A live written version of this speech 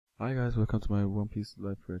Hi guys, welcome to my One Piece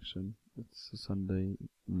live reaction. It's a Sunday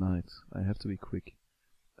night. I have to be quick.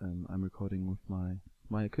 I'm recording with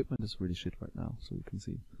my equipment is really shit right now, so you can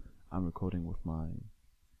see. I'm recording with my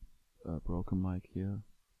broken mic here.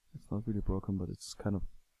 It's not really broken, but it's kind of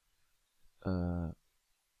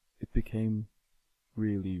it became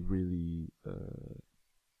really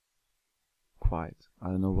quiet. I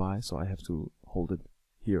don't know why, so I have to hold it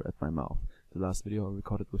here at my mouth. The last video I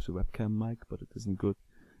recorded with the webcam mic, but it isn't good.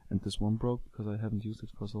 And this one broke because I haven't used it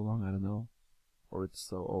for so long, I don't know. Or it's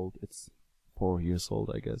so old, it's 4 years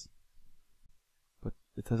old, I guess. But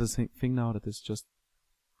it has a thing now that it's just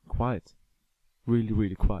quiet.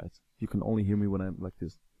 Really quiet. You can only hear me when I'm like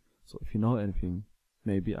this. So if you know anything,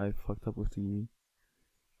 maybe I fucked up with the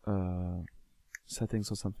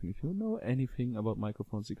settings or something. If you know anything about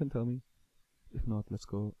microphones, you can tell me. If not, let's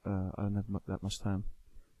go. I don't have that much time.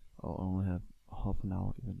 I'll only have half an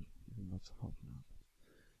hour, even not half an hour.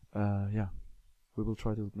 Yeah, we will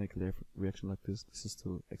try to make a live reaction like this. This is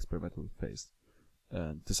still experimental phase.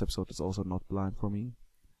 And this episode is also not blind for me.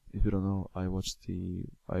 If you don't know, I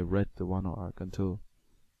read the 1 hour arc until,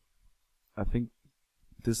 I think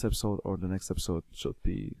this episode or the next episode should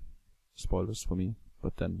be spoilers for me,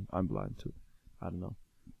 but then I'm blind too. I don't know.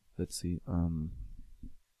 Let's see.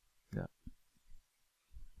 Yeah.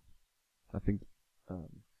 I think,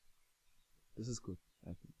 this is good. I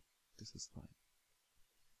think this is fine.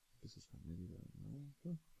 This is fine. Maybe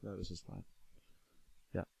no, this is fine.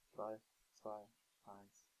 Ja. 3, 2, 1,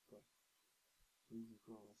 go.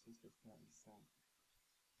 Risiko, was ist das für ein Sound?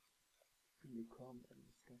 Willkommen in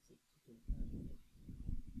das ganze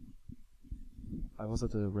I was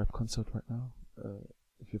at a rap concert right now.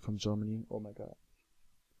 If you're from Germany, oh my god.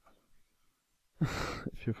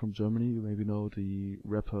 If you're from Germany, you maybe know the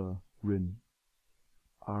rapper Rin.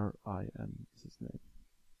 R-I-N is his name.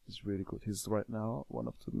 He's really good. He's right now one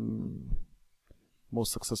of the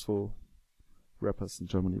most successful rappers in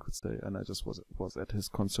Germany, you could say. And I just was at his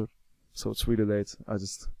concert, so it's really late. I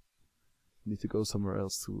just need to go somewhere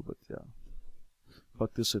else too. But yeah,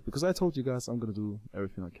 fuck this shit. Because I told you guys I'm gonna do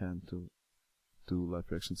everything I can to do live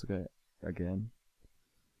reactions again.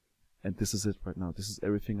 And this is it right now. This is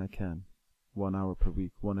everything I can. 1 hour per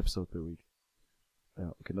week, 1 episode per week.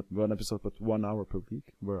 Okay, not 1 episode, but 1 hour per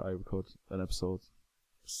week, where I record an episode.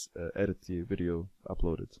 Edit the video,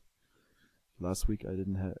 upload it. Last week I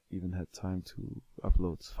didn't even had time to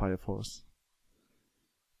upload Fire Force.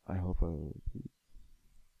 I hope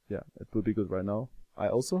yeah, it will be good right now. I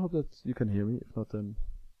also hope that you can hear me. If not, then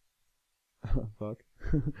fuck.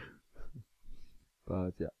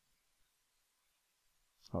 But yeah,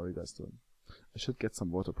 how are you guys doing? I should get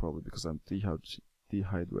some water probably because I'm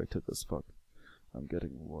dehydrated as fuck. I'm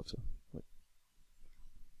getting water. Wait.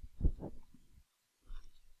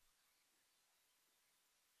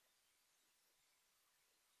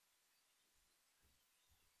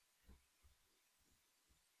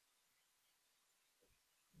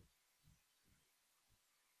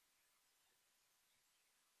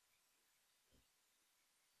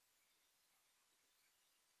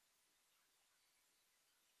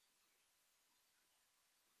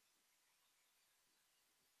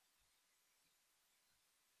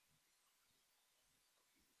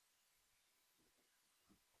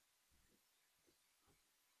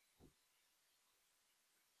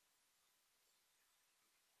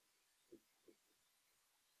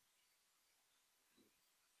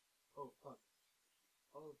 Oh fuck.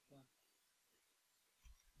 Oh fuck.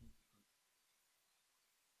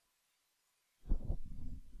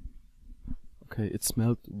 Okay, it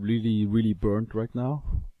smelled really burnt right now.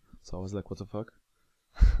 So I was like, what the fuck?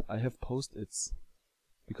 I have post-its.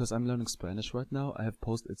 Because I'm learning Spanish right now, I have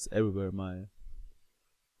post-its everywhere in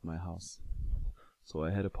my house. So I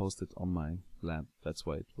had a post-it on my lamp. That's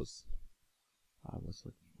why it was... I was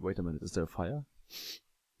like, wait a minute, is there a fire?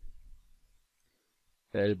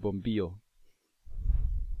 El bombillo.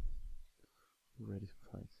 Ready to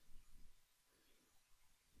fight.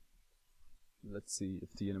 Let's see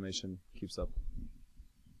if the animation keeps up.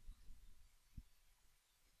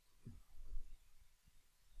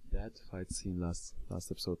 That fight scene last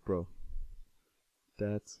episode, bro.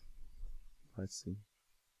 That fight scene.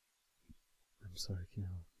 I'm sorry, Kino.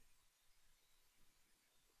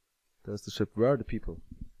 There's the ship. Where are the people?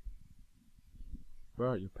 Where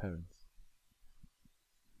are your parents?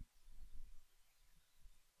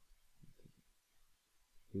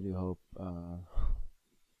 Really hope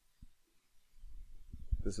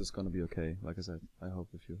this is gonna be okay. Like I said, I hope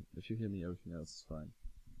if you hear me, everything else is fine.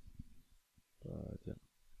 But yeah.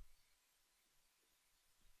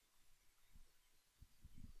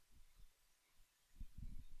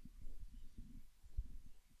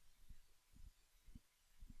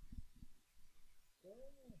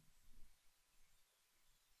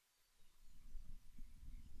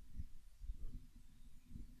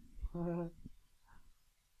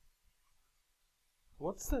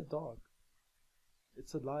 What's that dog?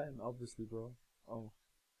 It's a lion, obviously, bro. Oh,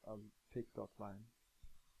 pig, dog, lion.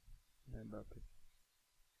 And a pig.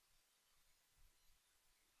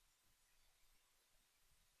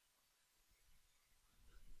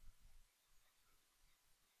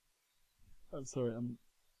 I'm sorry.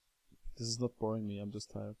 This is not boring me. I'm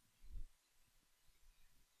just tired.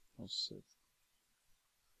 Oh shit.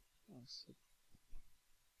 Oh shit.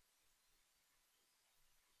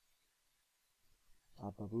 Ah,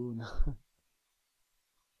 baboon.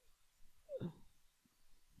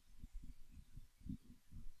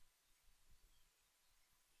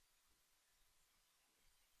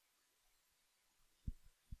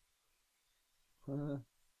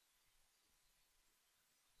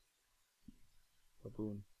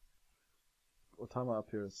 Baboon. Otama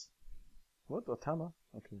appears. What? Otama?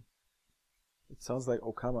 Okay. It sounds like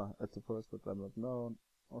Okama at the first, but I'm like, no,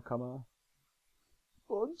 Okama.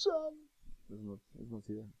 Bonchan! It's not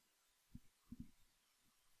here.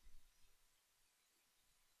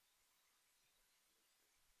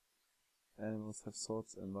 Animals have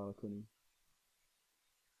swords and Warakuni.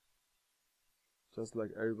 Just like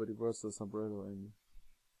everybody wears the sombrero in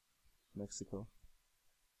Mexico.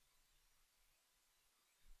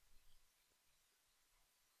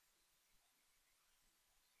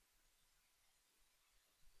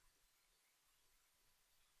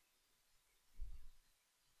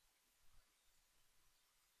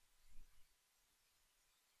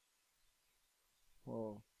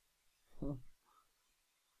 Whoa.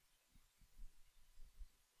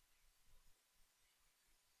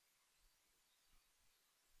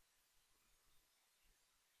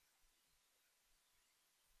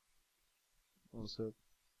 What's it?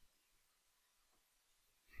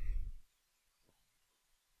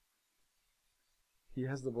 He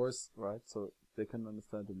has the voice right, so they can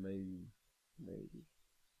understand it. Maybe, maybe.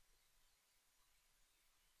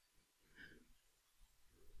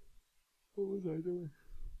 What was I doing?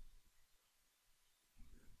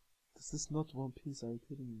 This is not One Piece. Are you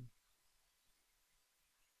kidding me?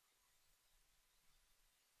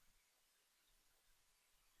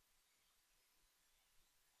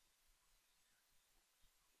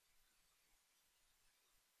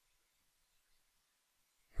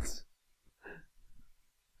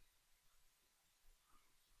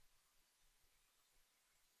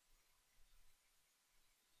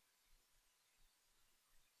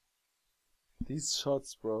 These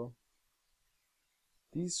shots, bro.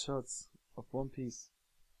 These shots of One Piece.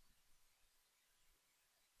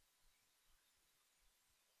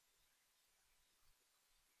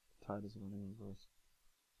 Tide is running in reverse.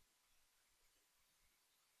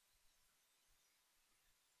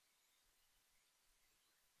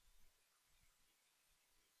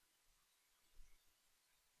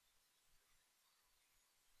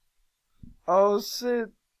 Oh shit!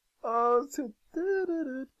 Oh shit!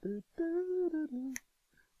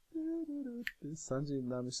 Sanji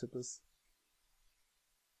Nami ship is.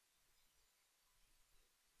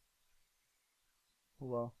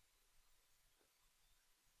 Oh,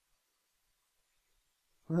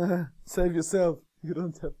 wow. Save yourself. You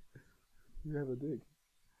don't have. You have a dick.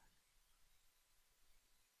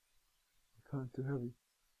 You can't too heavy.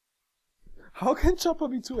 How can Chopper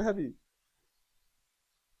be too heavy?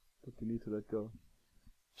 But you need to let go.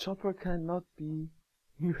 Chopper cannot be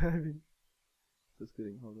too heavy. Just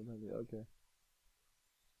kidding. Hold on, heavy. Okay.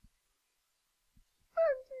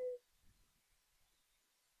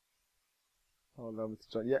 Oh, love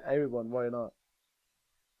Mr. John. Yeah, everyone. Why not?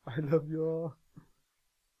 I love you all.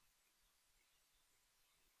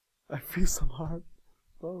 I feel some hard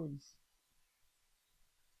bones.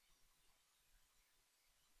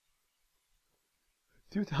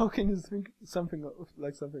 Dude, how can you think something of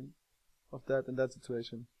something of that in that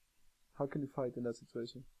situation? How can you fight in that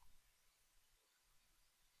situation?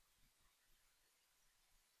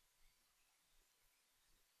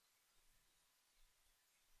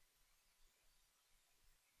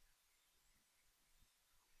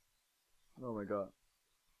 Oh my god.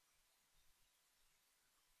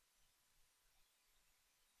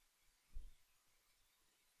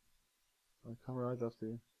 I'll come right after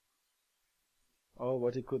you. Oh,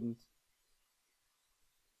 but he couldn't.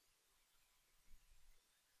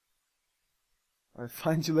 I'll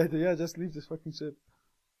find you later. Yeah, just leave this fucking ship.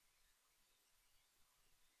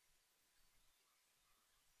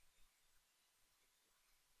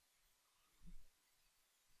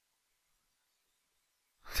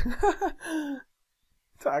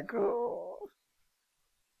 Taco.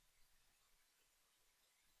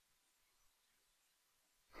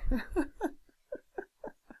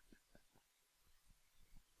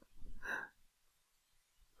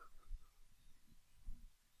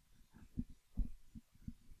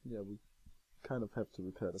 Yeah, we kind of have to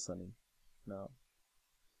repair the sunny now.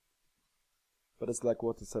 But it's like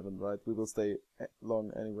water 7, right? We will stay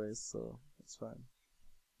long anyways, so it's fine.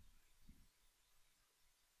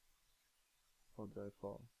 How did I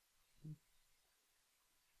fall?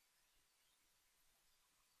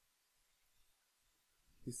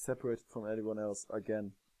 He's separated from everyone else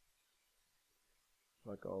again.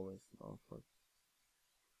 Like always. Oh fuck.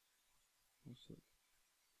 Oh shit.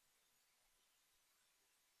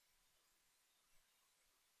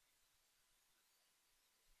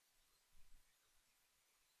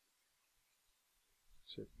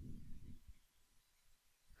 Shit.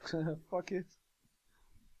 Fuck it.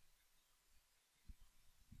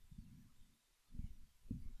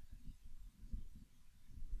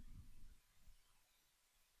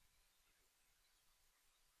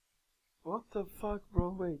 What the fuck,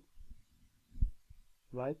 bro? Wait.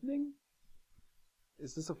 Lightning?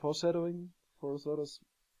 Is this a foreshadowing for Zoro's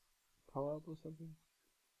power up or something?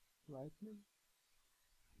 Lightning?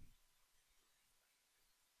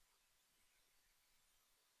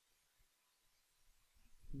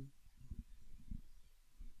 Hmm.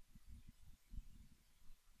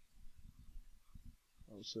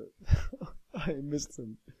 Oh shit. I missed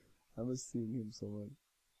him. I was seeing him so much.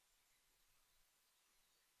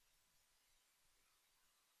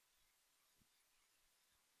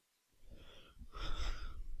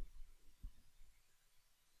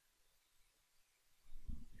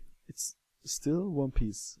 It's still One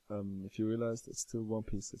Piece. If you realized, it's still One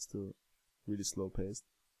Piece. It's still really slow paced,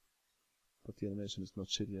 but the animation is not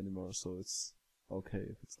shitty anymore, so it's okay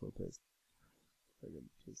if it's slow paced. I can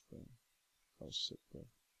just oh shit, bro.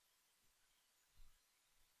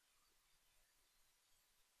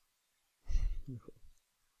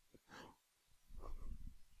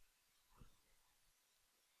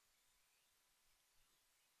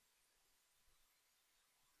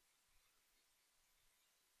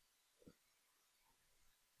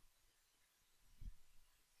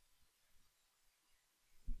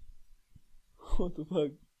 What the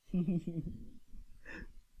fuck?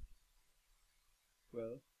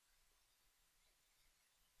 Well,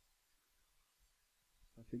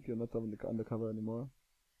 I think you're not undercover anymore.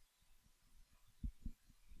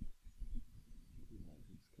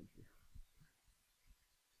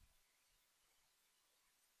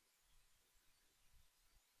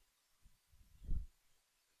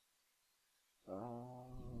 Oh,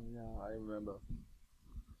 yeah, I remember.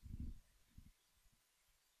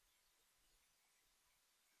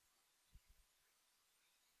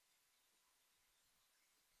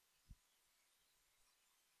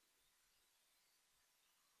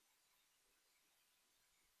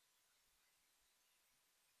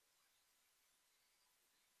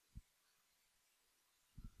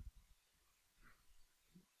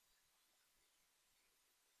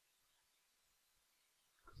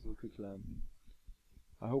 Kuzuki clan.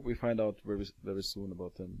 I hope we find out very soon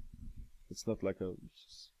about them. It's not like a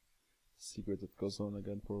secret that goes on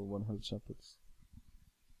again for 100 chapters.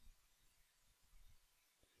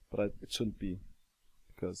 But it shouldn't be,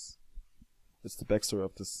 because it's the backstory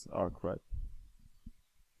of this arc, right?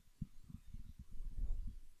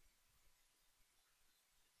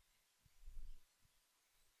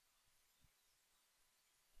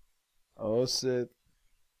 Oh shit.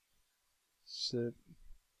 Shit.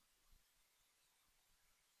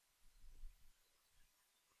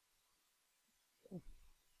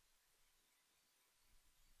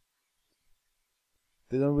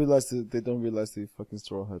 They don't realize the fucking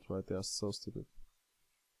straw hat, right? They are so stupid.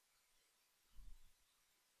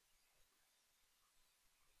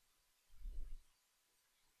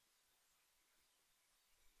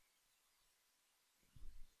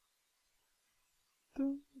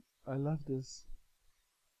 I love this.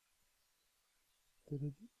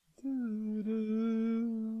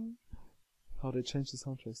 How they change the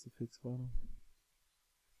soundtracks to fit Wano.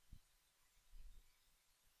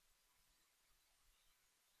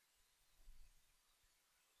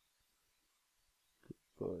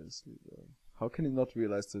 Boys, how can he not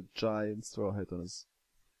realize the giant straw hat on his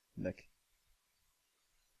neck?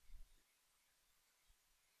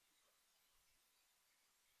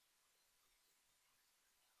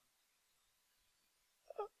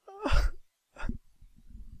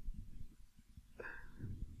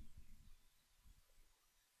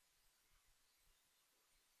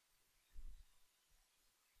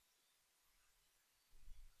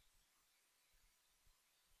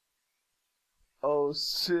 Oh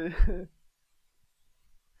shit.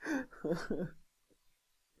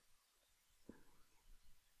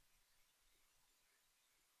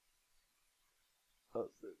 Oh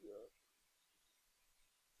shit, yeah.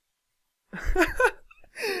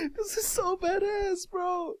 This is so badass,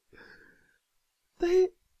 bro. The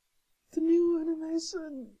new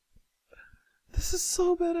animation. This is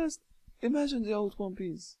so badass. Imagine the old One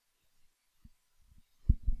Piece.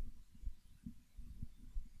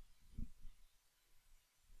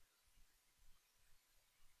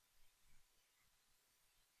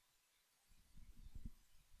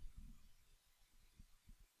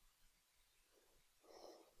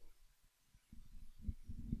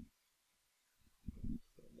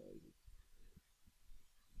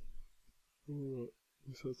 Oh,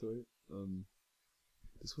 I'm so sorry.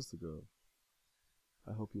 This was the girl.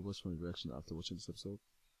 I hope you watched my reaction after watching this episode.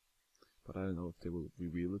 But I don't know if they will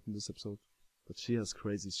reveal it in this episode. But she has a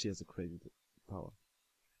crazy power.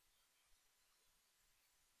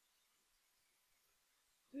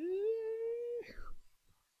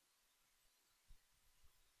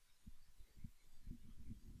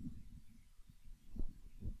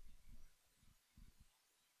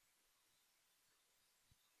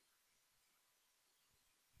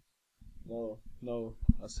 No,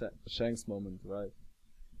 a Shanks moment, right?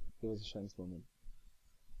 There was a Shanks moment.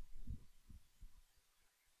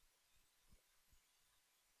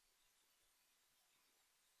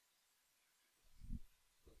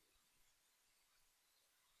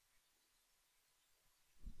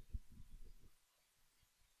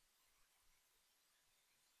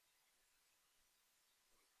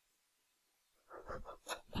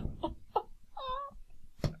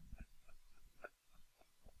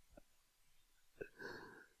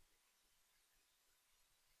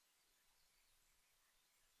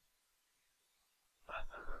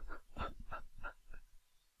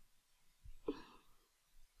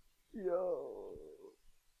 Yo.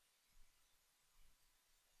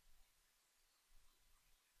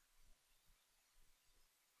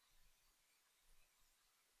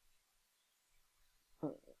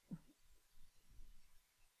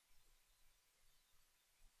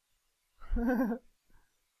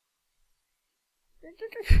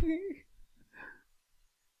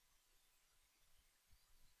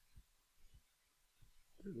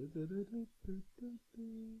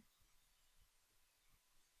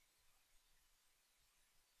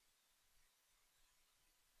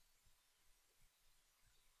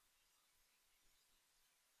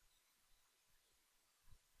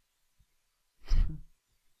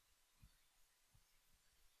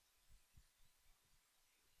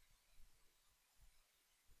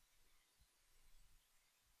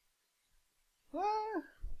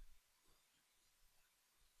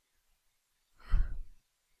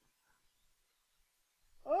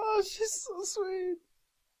 Oh, she's so sweet.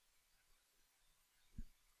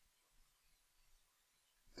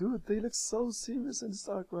 Dude, they look so serious in this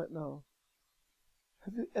arc right now.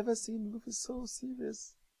 Have you ever seen Luffy so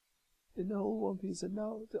serious in the whole One Piece? And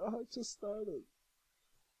now the arc just started.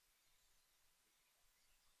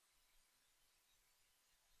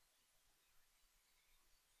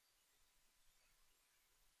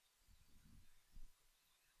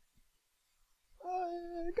 Oh,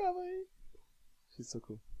 yeah, got me. She's so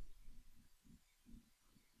cool.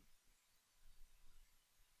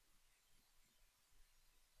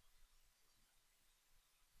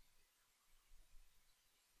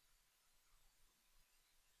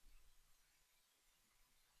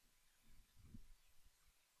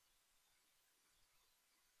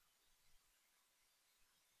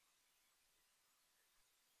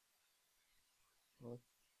 What?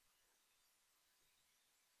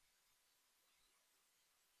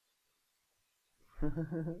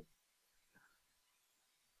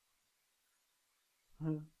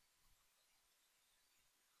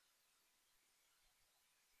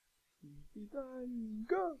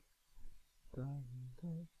 Dango!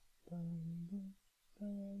 Dango, dango,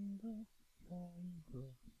 dango, dango,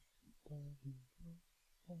 dango.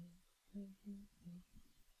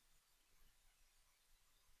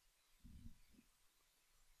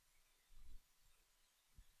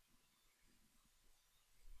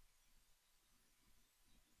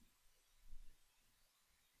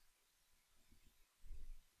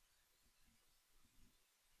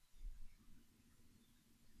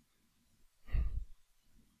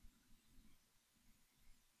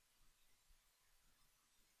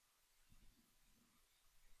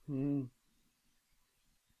 Hmm.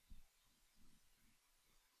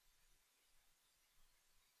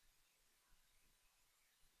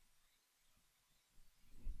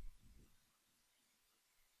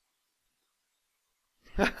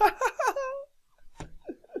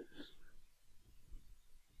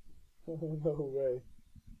 No way.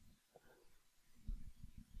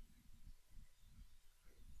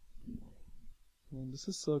 Man, this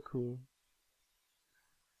is so cool.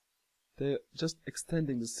 They're just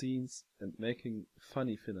extending the scenes and making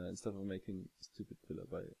funny filler instead of making stupid filler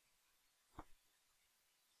by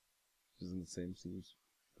using the same scenes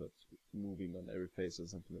but moving on every face or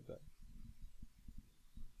something like that.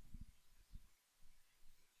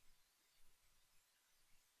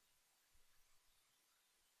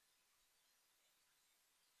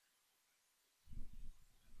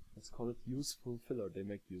 Let's call it useful filler. They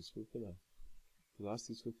make useful filler. The last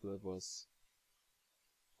useful filler was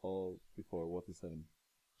all before Water 7.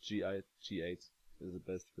 G8 is the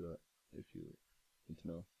best filler if you need to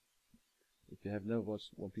know. If you have never watched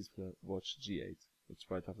One Piece filler, watch G8. It's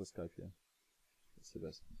right after Skype here. It's the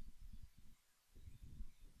best.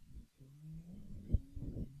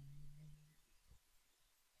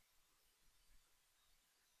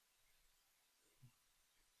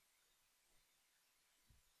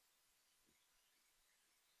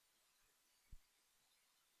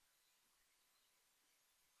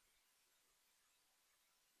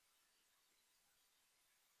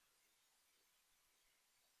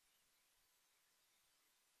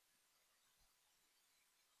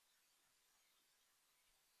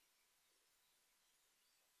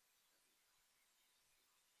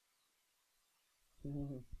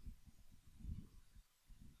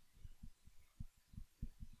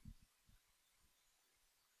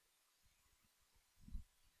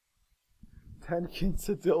 Ten kids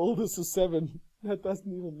at the oldest is 7. That doesn't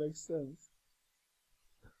even make sense.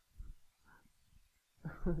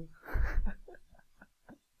 I'm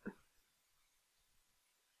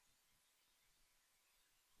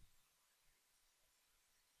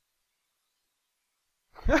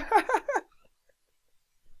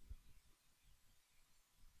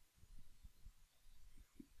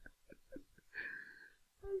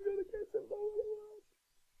gonna get them over.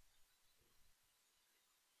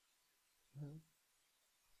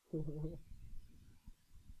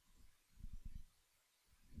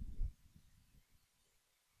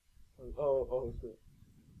 Oh, shit.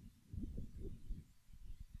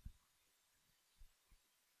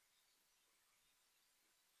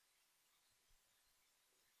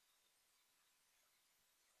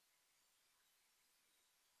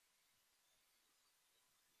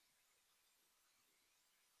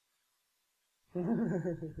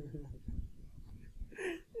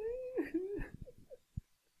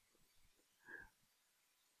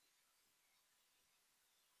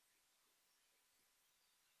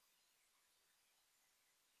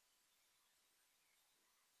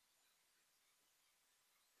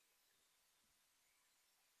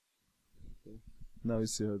 Now you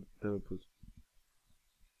see her devil put.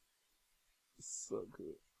 So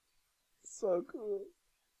cool. So cool.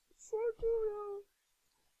 So cool, yo.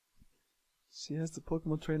 She has the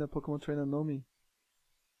Pokemon trainer Nomi.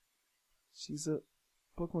 She's a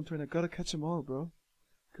Pokemon trainer. Gotta catch them all, bro.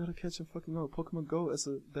 Gotta catch them fucking all. Pokemon Go as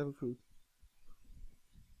a devil fruit.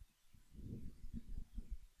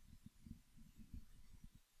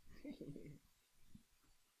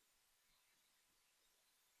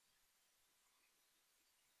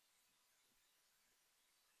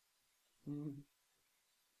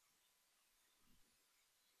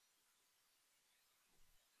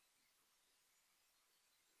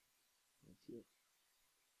 That's it.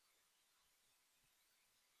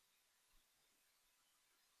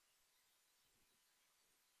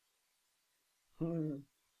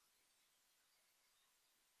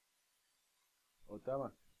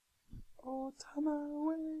 Otama. Otama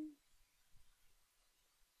away.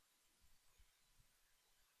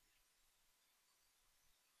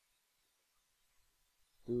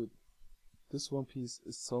 Dude, this One Piece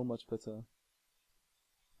is so much better.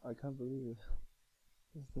 I can't believe it.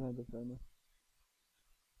 It's the end of Anna.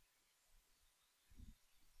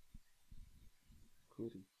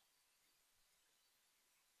 Cootie.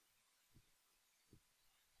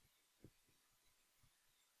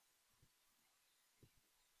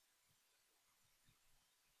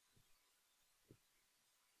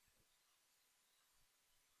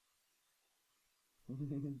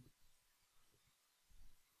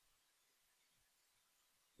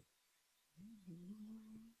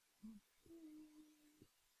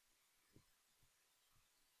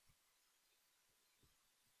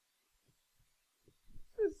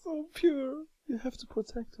 She's so pure. You have to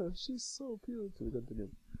protect her. She's so pure. To continue.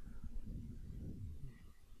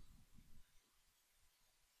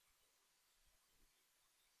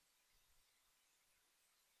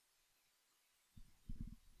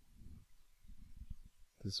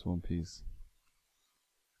 This One Piece.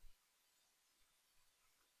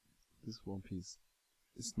 This One Piece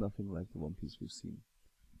is nothing like the One Piece we've seen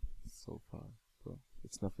so far, bro.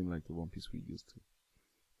 It's nothing like the One Piece we used to.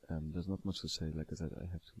 There's not much to say. Like I said, I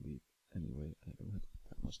have to leave. Anyway, I don't have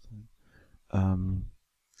that much time.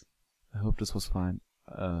 I hope this was fine.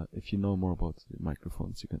 If you know more about the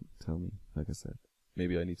microphones, you can tell me. Like I said,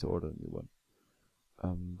 maybe I need to order a new one.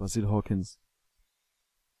 Basil Hawkins,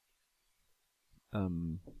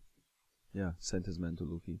 sent his man to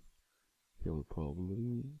Luffy. He will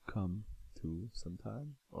probably come to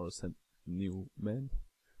sometime, or send new men.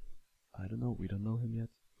 I don't know. We don't know him yet.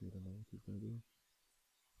 We don't know what he's gonna do.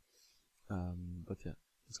 But yeah,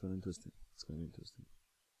 it's gonna be interesting.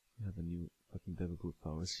 You have a new fucking devil brute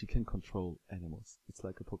power. She can control animals. It's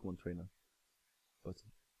like a Pokemon trainer, but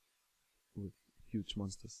with huge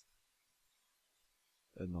monsters,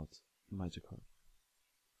 and not Magikarp.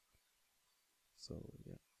 So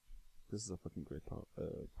yeah, this is a fucking great power.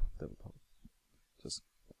 Devil power. Just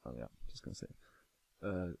gonna say.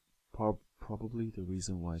 Probably the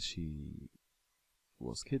reason why she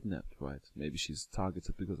was kidnapped, right? Maybe she's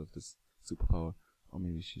targeted because of this superpower, or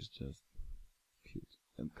maybe she's just cute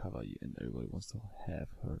and kawaii and everybody wants to have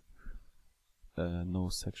her. No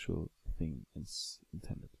sexual thing is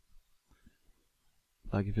intended.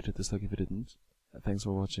 Like if you did, dislike if you didn't. Thanks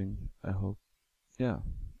for watching. I hope. Yeah,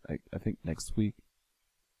 I think next week,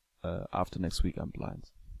 after next week I'm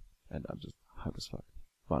blind. And I'm just hype as fuck.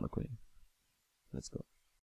 Wano Queen. Let's go.